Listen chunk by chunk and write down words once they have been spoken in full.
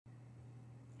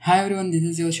Hi everyone, this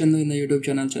is your Chandu in the YouTube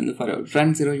channel Chandu Forever.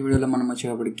 Friends, ఈ రోజు వీడియోలో మనం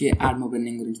వచ్చేటప్పటికి Admob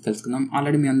గురించి తెలుసుకుందాం.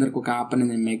 ఆల్రెడీ మీ అందరికి ఒక యాప్ అనేది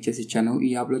నేను మేక్ చేసి ఇచ్చాను. ఈ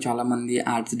యాప్ లో చాలా మంది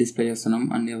యాడ్స్ డిస్ప్లే చేస్తున్నాం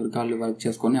అండ్ ఎవరి కాళ్ళు వర్క్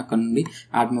చేసుకొని అక్కడ నుండి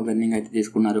Admob అయితే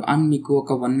తీసుకున్నారు. అండ్ మీకు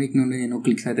ఒక 1 వీక్ నుండి నేను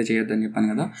క్లిక్స్ అయితే చేయొద్దని చెప్పాను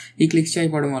కదా. ఈ క్లిక్స్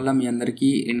చేయడం వల్ల మీ అందరికీ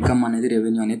ఇన్కమ్ అనేది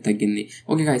రెవెన్యూ అనేది తగ్గింది.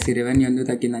 ఓకే గైస్, ఈ రెవెన్యూ ఎందుకు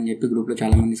తగ్గిందని చెప్పి గ్రూప్ లో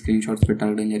చాలా మంది స్క్రీన్ షాట్స్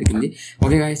పెట్టడం జరిగింది.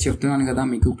 ఓకే గైస్, చెప్తున్నాను కదా,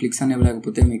 మీకు క్లిక్స్ అనేవి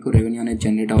లేకపోతే మీకు రెవెన్యూ అనేది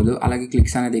జనరేట్ అవ్వదు. అలాగే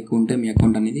క్లిక్స్ అనేది ఎక్కువ ఉంటే మీ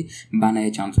అకౌంట్ అనేది బ్యాన్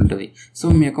అయ్యే ఛాన్స్ ఉంటుంది. సో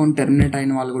మీ అకౌంట్ టెర్మినేట్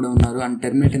అయిన వాళ్ళు కూడా ఉన్నారు. అండ్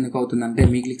టెర్మినేట్ ఎందుకు అవుతుందంటే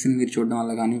మీ క్లిక్స్ని మీరు చూడడం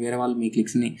వల్ల కానీ వేరే వాళ్ళు మీ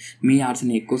క్లిక్స్ని మీ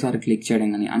యాడ్స్ని ఎక్కువసారి క్లిక్ చేయడం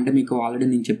కానీ. అంటే మీకు ఆల్రెడీ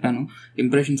నేను చెప్పాను,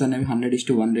 ఇంప్రెషన్స్ అనేవి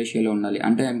 100:1 రేషియోలో ఉండాలి.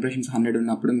 అంటే ఇంప్రెషన్స్ 100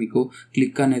 ఉన్నప్పుడు మీకు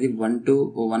క్లిక్ అనేది 1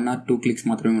 or 2 క్లిక్స్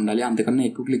మాత్రమే ఉండాలి. అంతకన్నా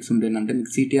ఎక్కువ క్లిక్స్ ఉంటేనంటే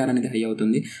మీకు CTR అనేది హై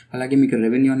అవుతుంది. అలాగే మీకు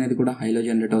రెవెన్యూ అనేది కూడా హైలో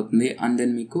జనరేట్ అవుతుంది. అండ్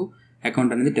దెన్ మీకు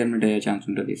అకౌంట్ అనేది టెర్మినేట్ అయ్యే ఛాన్స్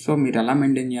ఉంటుంది. సో మీరు ఎలా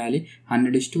మెయింటైన్ చేయాలి?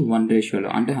 100:1 రేషియోలో,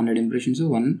 అంటే 100 ఇంప్రెషన్స్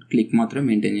 1 క్లిక్ మాత్రం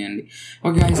మెయింటైన్ చేయండి.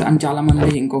 ఓకే గైస్, అండ్ చాలా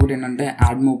మంది ఇంకొకటి ఏంటంటే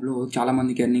Admobలో చాలా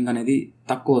మందికి ఎర్నింగ్ అనేది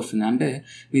తక్కువ వస్తుంది. అంటే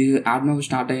మీరు Admob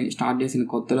స్టార్ట్ చేసిన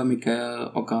కొత్తలో మీకు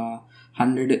ఒక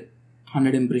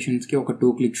 100 ఇంప్రెషన్స్కి ఒక 2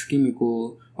 క్లిక్స్కి మీకు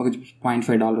ఒక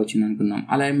 $0.5 వచ్చింది అనుకుందాం.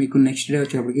 అలాగే మీకు నెక్స్ట్ డే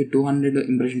వచ్చేటప్పటికి 200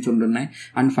 ఇంప్రెషన్స్ ఉంటున్నాయి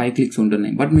అండ్ 5 క్లిక్స్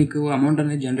ఉంటున్నాయి. బట్ మీకు అమౌంట్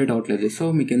అనేది జనరేట్ అవ్వట్లేదు. సో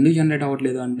మీకు ఎందుకు జనరేట్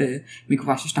అవ్వట్లేదు అంటే మీకు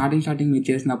ఫస్ట్ స్టార్టింగ్ మీరు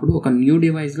చేసినప్పుడు ఒక న్యూ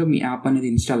డివైస్లో మీ యాప్ అనేది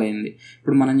ఇన్స్టాల్ అయింది.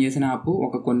 ఇప్పుడు మనం చేసిన యాప్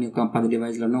ఒక 10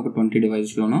 డివైస్లోనో ఒక 20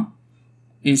 డివైస్లోనో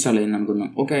ఇన్స్టాల్ అయింది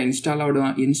అనుకుందాం. ఓకే,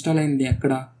 ఇన్స్టాల్ అయింది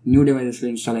ఎక్కడ? న్యూ డివైజెస్లో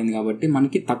ఇన్స్టాల్ అయింది కాబట్టి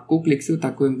మనకి తక్కువ క్లిక్స్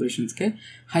తక్కువ ఇంప్రెషన్స్కే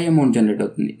హై అమౌంట్ జనరేట్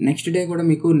అవుతుంది. నెక్స్ట్ డే కూడా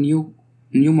మీకు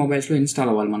న్యూ మొబైల్స్లో ఇన్స్టాల్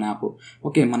అవ్వాలి మన యాప్.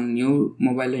 ఓకే, మన న్యూ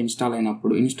మొబైల్లో ఇన్స్టాల్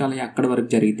అయ్యి అక్కడ వరకు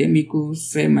జరిగితే మీకు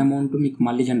సేమ్ అమౌంట్ మీకు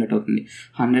మళ్ళీ జనరేట్ అవుతుంది.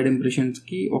 100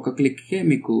 ఇంప్రెషన్స్కి ఒక క్లిక్కే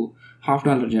మీకు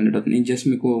 $0.5 జనరేట్ అవుతుంది. నేను జస్ట్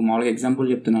మీకు మామూలుగా ఎగ్జాంపుల్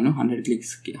చెప్తున్నాను. 100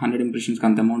 క్లిక్స్కి 100 ఇంప్రెషన్స్కి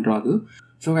అంత అమౌంట్ రాదు.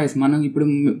 సో గైస్, మనం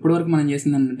ఇప్పటివరకు మనం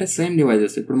చేసింది ఏంటంటే సేమ్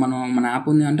డివైజెస్. ఇప్పుడు మన యాప్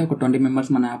ఉంది అంటే ఒక 20 మెంబర్స్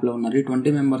మన యాప్లో ఉన్నారు. ఈ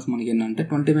 20 మెంబర్స్ మనకి ఏంటంటే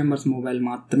 20 మెంబర్స్ మొబైల్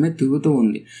మాత్రమే తిరుగుతూ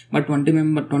ఉంది. బట్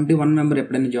 21 మెంబర్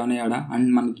ఎప్పుడైనా జాయిన్ అయ్యాడా? అండ్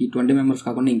మనకి 20 మెంబర్స్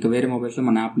కాకుండా ఇంకా వేరే మొబైల్స్లో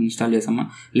మన యాప్ ఇన్స్టాల్ చేసామా?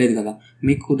 లేదు కదా.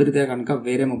 మీకు కుదిరితే కనుక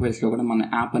వేరే మొబైల్స్లో కూడా మన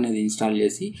యాప్ అనేది ఇన్స్టాల్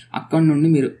చేసి అక్కడ నుండి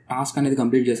మీరు టాస్క్ అనేది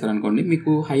కంప్లీట్ చేశారనుకోండి,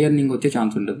 మీకు హై ఎర్నింగ్ వచ్చే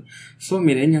ఛాన్స్ ఉంటుంది. సో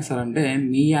మీరు ఏం చేస్తారంటే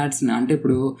మీ యాడ్స్ని, అంటే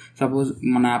ఇప్పుడు సపోజ్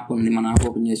మన యాప్ ఉంది, మన యాప్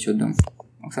ఓపెన్ చేసి చూద్దాం.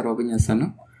 ఒకసారి ఓపెన్ చేస్తాను.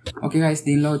 ఓకే గైస్,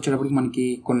 దీనిలో వచ్చేటప్పటికి మనకి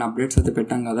కొన్ని అప్డేట్స్ అయితే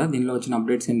పెట్టాం కదా. దీనిలో వచ్చిన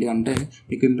అప్డేట్స్ ఏంటి అంటే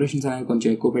మీకు ఇంప్రెషన్స్ అనేది కొంచెం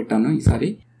ఎక్కువ పెట్టాను ఈసారి.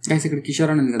 గైస్, ఇక్కడ కిషోర్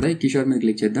అని ఉంది కదా, ఈ కిషోర్ మీద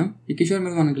క్లిక్ చేద్దాం. ఈ కిషోర్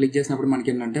మీద మనం క్లిక్ చేసినప్పుడు మనకి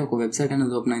ఏంటంటే ఒక వెబ్సైట్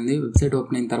అనేది ఓపెన్ అయింది. వెబ్సైట్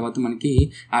ఓపెన్ అయిన తర్వాత మనకి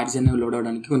యాడ్స్ అనేవి లోడ్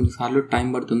అవడానికి కొన్నిసార్లు టైం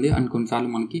పడుతుంది అండ్ కొన్నిసార్లు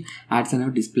మనకి యాడ్స్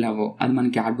అనేవి డిస్ప్లే అవ్వవు. అది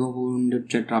మనకి Admob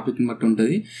ఉండే ట్రాఫిక్ని బట్టి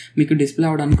ఉంటుంది. మీకు డిస్ప్లే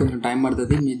అవ్వడానికి కొంచెం టైం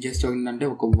పడుతుంది. మీరు జస్ట్ ఏంటంటే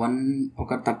ఒక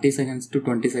 30 seconds to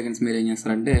 20 seconds మీరు ఏం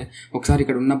చేస్తారంటే ఒకసారి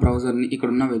ఇక్కడ ఉన్న బ్రౌజర్ని,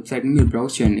 ఇక్కడ ఉన్న వెబ్సైట్ని మీరు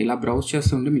బ్రౌజ్ చేయండి. ఇలా బ్రౌజ్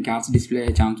చేస్తుంటే మీకు యాడ్స్ డిస్ప్లే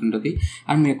అయ్యే ఛాన్స్ ఉంటుంది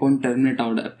అండ్ మీ అకౌంట్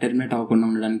టెర్మినేట్ అవ్వకుండా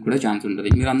ఉండడానికి కూడా ఛాన్స్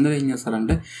ఉంటుంది. మీరు అందరూ ఏం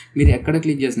చేస్తారంటే మీరు ఎక్కడ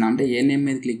క్లిక్ చేసినా, అంటే ఏ నేమ్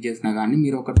మీద క్లిక్ చేసినా కానీ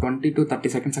మీరు ఒక 20 to 30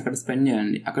 seconds అక్కడ స్పెండ్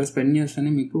చేయండి. అక్కడ స్పెండ్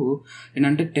చేస్తేనే మీకు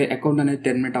ఏంటంటే అకౌంట్ అనేది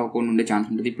టెర్మినేట్ అవ్వకుండా ఉండే ఛాన్స్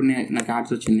ఉంటుంది. ఇప్పుడు నాకు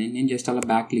యాడ్స్ వచ్చింది, నేను జస్ట్ అలా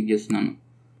బ్యాక్ క్లిక్ చేస్తున్నాను.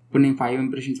 ఇప్పుడు నేను 5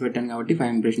 ఇంప్రెషన్స్ పెట్టాను కాబట్టి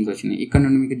 5 ఇంప్రెషన్స్ వచ్చినాయి. ఇక్కడ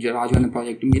నుండి మీకు రాజు అనే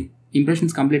ప్రాజెక్ట్ మీరు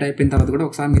ఇంప్రెషన్స్ కంప్లీట్ అయిపోయిన తర్వాత కూడా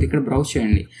ఒకసారి మీరు ఇక్కడ బ్రౌజ్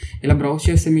చేయండి. ఇలా బ్రౌజ్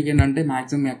చేస్తే మీకు ఏంటంటే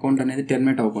మాక్సిమం మీ అకౌంట్ అనేది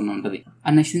టెర్మినేట్ అవ్వకుండా ఉంటుంది.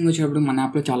 అండ్ నెక్స్ట్ థింగ్ వచ్చేటప్పుడు మన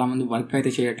యాప్లో చాలా మంది వర్క్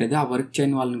అయితే చేయట్లేదు. ఆ వర్క్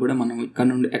చేయని వాళ్ళని కూడా మనం ఇక్కడ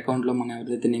నుండి అకౌంట్లో మన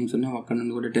ఎవరైతే నేమ్స్ ఉన్నాయో అక్కడ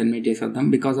నుండి కూడా టెర్మినేట్ చేసేద్దాం.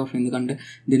 ఎందుకంటే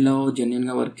దీనిలో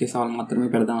జెన్యున్గా వర్క్ చేసే వాళ్ళు మాత్రమే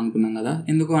పెడదాం అనుకున్నాం కదా.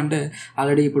 ఎందుకు అంటే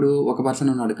ఆల్రెడీ ఇప్పుడు ఒక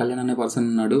పర్సన్ ఉన్నాడు, కళ్యాణ్ అనే పర్సన్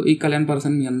ఉన్నాడు. ఈ కళ్యాణ్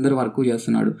పర్సన్ మీ అందరూ వర్క్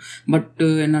చేస్తున్నాడు. బట్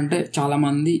ఏంటంటే చాలా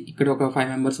మంది ఇక్కడ ఒక 5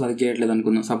 మెంబర్స్ వర్క్ చేయట్లేదు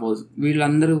అనుకుందాం. సపోజ్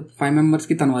వీళ్ళందరూ 5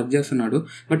 మెంబర్స్కి తను వర్క్ చేస్తున్నాడు.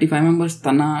 బట్ ఈ 5 మెంబర్స్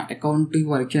తన అకౌంట్కి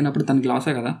వర్క్ చేయనప్పుడు తనకి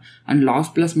లాసే కదా. అండ్ లాస్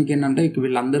ప్లస్ మీకు ఏంటంటే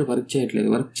వీళ్ళందరూ వర్క్ చేయట్లేదు.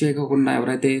 వర్క్ చేయకుండా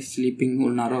ఎవరైతే స్లీపింగ్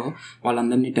ఉన్నారో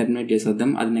వాళ్ళందరినీ టెర్మినేట్ చేసేద్దాం.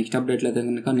 అది నెక్స్ట్ అప్డేట్లో అయితే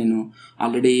కనుక నేను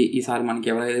ఆల్రెడీ ఈసారి మనకి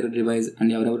ఎవరైతే రివైజ్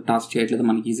అండ్ ఎవరెవరు టాస్క్ చేయట్లేదో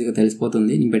మనకి ఈజీగా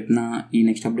తెలిసిపోతుంది. నేను పెట్టిన ఈ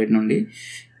నెక్స్ట్ అప్డేట్ నుండి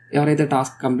ఎవరైతే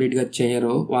టాస్క్ కంప్లీట్గా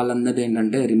చేయరో వాళ్ళందరూ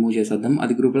ఏంటంటే రిమూవ్ చేసేద్దాం.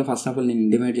 అది గ్రూప్లో ఫస్ట్ ఆఫ్ ఆల్ నేను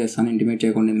ఇంటిమేట్ చేస్తాను. ఇంటిమేట్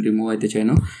చేయకుండా రిమూవ్ అయితే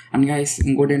చేయను. అండ్ గైస్,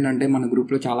 ఇంకోటి ఏంటంటే మన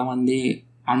గ్రూప్లో చాలామంది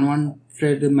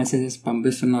అన్వాంటెడ్ మెసేజెస్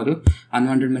పంపిస్తున్నారు.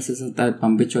 అన్వాంటెడ్ మెసేజెస్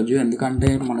పంపించవచ్చు. ఎందుకంటే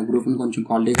మన గ్రూప్ని కొంచెం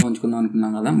క్వాలిటీగా ఉంచుకుందాం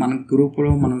అనుకున్నాం కదా. మన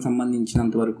గ్రూప్లో మనం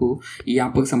సంబంధించినంత వరకు ఈ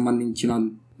యాప్కి సంబంధించిన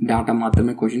డేటా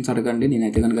మాత్రమే క్వశ్చన్స్ అడగండి.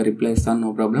 నేనైతే కనుక రిప్లై ఇస్తాను,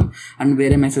 నో ప్రాబ్లం. అండ్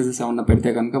వేరే మెసేజెస్ ఏమన్నా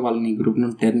పెడితే కనుక వాళ్ళని గ్రూప్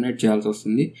నుండి టెర్మినేట్ చేయాల్సి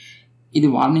వస్తుంది. ఇది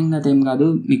వార్నింగ్ అయితే ఏం కాదు.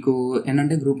 మీకు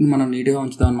ఏంటంటే గ్రూప్ని మనం నీట్గా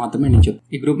ఉంచుదామని మాత్రమే నేను చెప్తాను.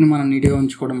 ఈ గ్రూప్ని మనం నీట్గా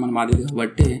ఉంచుకోవడం మన బాధ్యత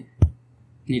కాబట్టి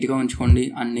నీట్గా ఉంచుకోండి.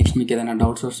 అండ్ నెక్స్ట్ మీకు ఏదైనా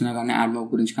డౌట్స్ వస్తున్నా కానీ Admob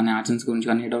గురించి కానీ adsense గురించి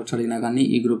కానీ ఏ డౌట్స్ అడిగినా కానీ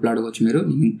ఈ గ్రూప్లో అడగవచ్చు. మీరు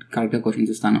కరెక్ట్గా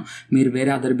క్వశ్చన్స్ ఇస్తాను. మీరు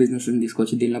వేరే అదర్ బిజినెస్ని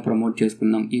తీసుకొచ్చి దీనిలో ప్రమోట్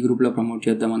చేసుకుందాం, ఈ గ్రూప్లో ప్రమోట్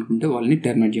చేద్దాం అనుకుంటే వాళ్ళని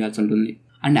టెర్మినేట్ చేయాల్సి ఉంటుంది.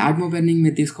 అండ్ Admob ఎర్నింగ్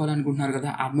మీరు తీసుకోవాలనుకుంటున్నారు కదా,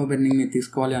 Admob ఎర్నింగ్ మీరు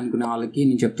తీసుకోవాలి అనుకునే వాళ్ళకి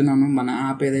నేను చెప్తున్నాను, మన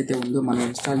యాప్ ఏదైతే ఉందో మనం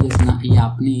ఇన్స్టాల్ చేసిన ఈ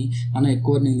యాప్ని మనం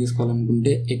ఎక్కువ ఎర్నింగ్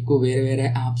తీసుకోవాలనుకుంటే ఎక్కువ వేరే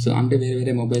యాప్స్ అంటే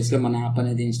వేరే మొబైల్స్లో మన యాప్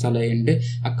అనేది ఇన్స్టాల్ అయ్యి ఉంటే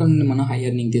అక్కడ నుండి మనం హై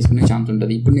ఎర్నింగ్ తీసుకునే ఛాన్స్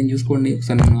ఉంటుంది. ఇప్పుడు నేను చూసుకోండి,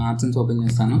 ఒకసారి నేను adsense ఓపెన్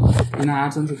చేస్తాను. నేను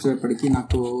adsense వచ్చేటప్పటికి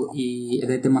నాకు ఈ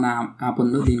ఏదైతే మన యాప్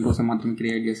ఉందో దీనికోసం మాత్రం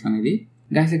క్రియేట్ చేస్తాను. ఇది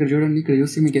గైస్ ఇక్కడ చూడండి, ఇక్కడ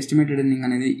చూస్తే మీకు ఎస్టిమేటెడ్ ఎర్నింగ్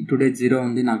అనేది టుడే 0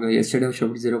 ఉంది. నాకు ఎస్టర్డే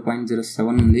వచ్చేటప్పుడు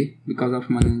 0.07 ఉంది. బికాస్ ఆఫ్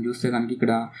మనం చూస్తే కనుక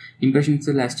ఇక్కడ ఇంప్రెషన్స్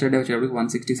ఎస్టర్డే వచ్చేటప్పటికి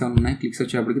 167 ఉన్నాయి, క్లిక్స్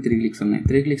వచ్చేటప్పటికి 3 క్లిక్స్ ఉన్నాయి.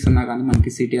 3 క్లిక్స్ ఉన్నా కానీ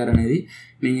మనకి సిటిఆర్ అనేది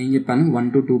నేను ఏం చెప్పాను 1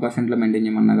 to 2% మెయింటైన్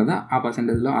చేయమన్నా కదా, ఆ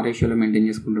పర్సెంటేజ్లో ఆ రేషియోలో మెయింటైన్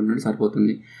చేసుకుంటున్నాడు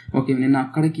సరిపోతుంది. ఓకే, నేను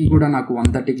అక్కడికి కూడా నాకు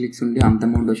 130 క్లిక్స్ ఉండి అంత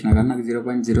అమౌంట్ వచ్చినా కానీ నాకు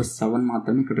 0.07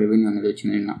 మాత్రమే ఇక్కడ రెవెన్యూ అనేది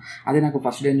వచ్చింది నిన్న. అదే నాకు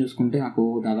ఫస్ట్ డే చూసుకుంటే నాకు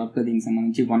దాదాపుగా దీనికి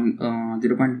సంబంధించి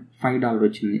 $0.5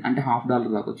 వచ్చింది, అంటే $0.5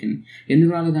 దాకా వచ్చింది.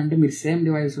 ఎందుకు రాలేదంటే మీరు సేమ్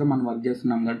డివైస్లో మనం వర్క్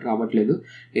చేస్తున్నాం కాబట్టి రావట్లేదు.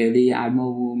 ఏది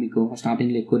Admob మీకు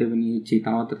స్టార్టింగ్లో ఎక్కువ రెవెన్యూ ఇచ్చి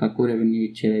తర్వాత తక్కువ రెవెన్యూ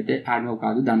ఇచ్చేదైతే Admob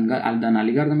కాదు. దాని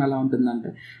అల్గారిథం ఎలా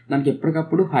ఉంటుందంటే దానికి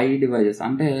ఎప్పటికప్పుడు హై డివైజెస్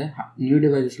అంటే న్యూ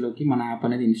డివైజెస్లోకి మన యాప్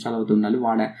అనేది ఇన్స్టాల్ అవుతుండాలి.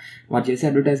 వాడు చేసే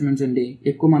అడ్వర్టైజ్మెంట్స్ ఏంటి,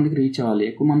 ఎక్కువ మందికి రీచ్ అవ్వాలి.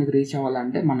 ఎక్కువ మందికి రీచ్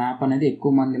అవ్వాలంటే మన యాప్ అనేది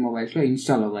ఎక్కువ మంది మొబైల్స్లో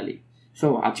ఇన్స్టాల్ అవ్వాలి. సో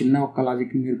ఆ చిన్న ఒక్క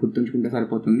లాజిక్ మీరు గుర్తుంచుకుంటే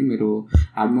సరిపోతుంది. మీరు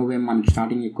Admob ఏం మనకి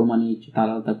స్టార్టింగ్ ఎక్కువ మనీ ఇచ్చి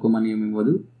తర్వాత తక్కువ మనీ ఏమి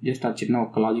ఇవ్వదు. జస్ట్ ఆ చిన్న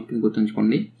ఒక్క లాజిక్ని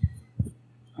గుర్తుంచుకోండి.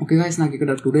 ఓకే గైస్, నాకు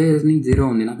ఇక్కడ టుడే ఎర్నింగ్ 0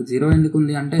 ఉంది. నాకు 0 ఎందుకు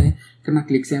ఉంది అంటే ఇక్కడ నాకు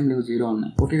క్లిక్స్ ఏం లేవు, 0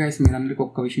 ఉన్నాయి. ఓకే గైస్, మీరు అందరికీ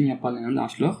ఒక్క విషయం చెప్పాలి నేను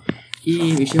లాస్ట్లో. ఈ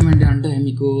విషయం ఏంటంటే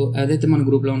మీకు ఏదైతే మన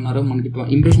గ్రూప్లో ఉన్నారో మనకి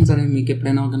ఇంప్రెషన్స్ అనేవి మీకు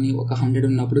ఎప్పుడైనా కానీ ఒక 100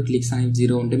 ఉన్నప్పుడు క్లిక్స్ అనేది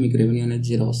 0 ఉంటే మీకు రెవెన్యూ అనేది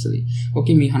 0 వస్తుంది.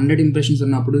 ఓకే, మీ 100 ఇంప్రెషన్స్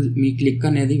ఉన్నప్పుడు మీ క్లిక్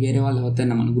అనేది వేరే వాళ్ళు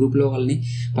ఎవరైనా మన గ్రూప్లో వాళ్ళని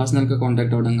పర్సనల్గా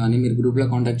కాంటాక్ట్ అవ్వడం కానీ మీరు గ్రూప్లో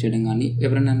కాంటాక్ట్ చేయడం కానీ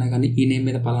ఎవరైనా కానీ ఈ నేమ్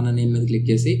మీద పలానా నేమ్ మీద క్లిక్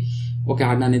చేసి ఒక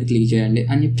యాడ్ అనేది క్లిక్ చేయండి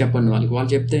అని చెప్పండి వాళ్ళకి. వాళ్ళు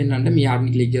చెప్తే ఏంటంటే మీ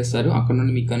యాడ్ని క్లిక్ చేస్తారు, అక్కడ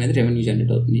నుండి మీకు అనేది రెవెన్యూ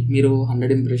జనరేట్ అవుతుంది. మీరు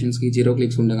 100 ఇంప్రెషన్స్కి 0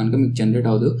 క్లిక్స్ ఉంటే కనుక మీకు జనరేట్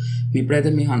అవ్వదు. ఇప్పుడైతే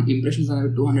మీ ఇంప్రెషన్స్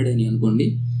అనేవి 200 అయినాయి అనుకోండి,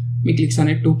 మీ క్లిక్స్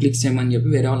అనేది 2 క్లిక్స్ చేయమని చెప్పి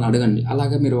వేరే వాళ్ళని అడగండి.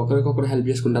 అలాగే మీరు ఒకరికొకరు హెల్ప్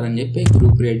చేసుకుంటారని చెప్పి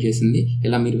గ్రూప్ క్రియేట్ చేసింది.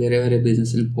 ఇలా మీరు వేరే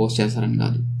బిజినెస్ని పోస్ట్ చేస్తారని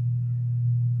కాదు,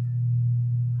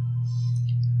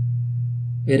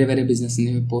 వేరే బిజినెస్ని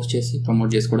పోస్ట్ చేసి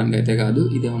ప్రమోట్ చేసుకోవడానికి అయితే కాదు,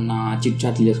 ఇదేమన్నా చిట్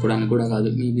చాట్లు చేసుకోవడానికి కూడా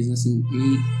కాదు. మీ బిజినెస్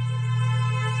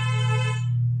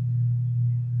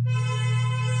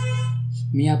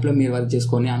మీ యాప్లో మీరు వర్క్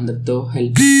చేసుకొని అందరితో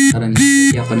హెల్ప్ చేస్తారని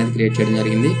యాప్ అనేది క్రియేట్ చేయడం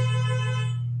జరిగింది.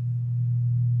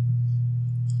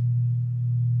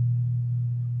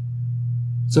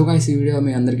 సో గైస్, ఈ వీడియో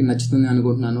మీ అందరికీ నచ్చుతుంది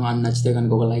అనుకుంటున్నాను. అని నచ్చితే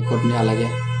కనుక ఒక లైక్ కొట్టండి. అలాగే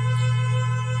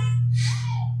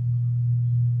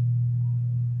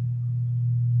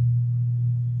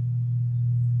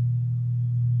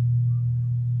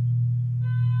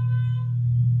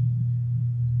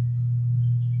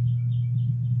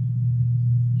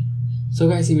సో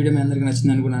గైస్, ఈ వీడియో మీ అందరికీ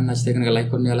నచ్చింది అనుకున్నాను. నచ్చితే కనుక లైక్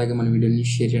కొట్టండి. అలాగే మన వీడియోని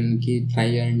షేర్ చేయడానికి ట్రై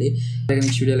చేయండి. అలాగే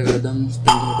నెక్స్ట్ వీడియోలో కలుద్దాం.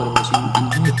 Thank you for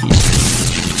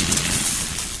watching.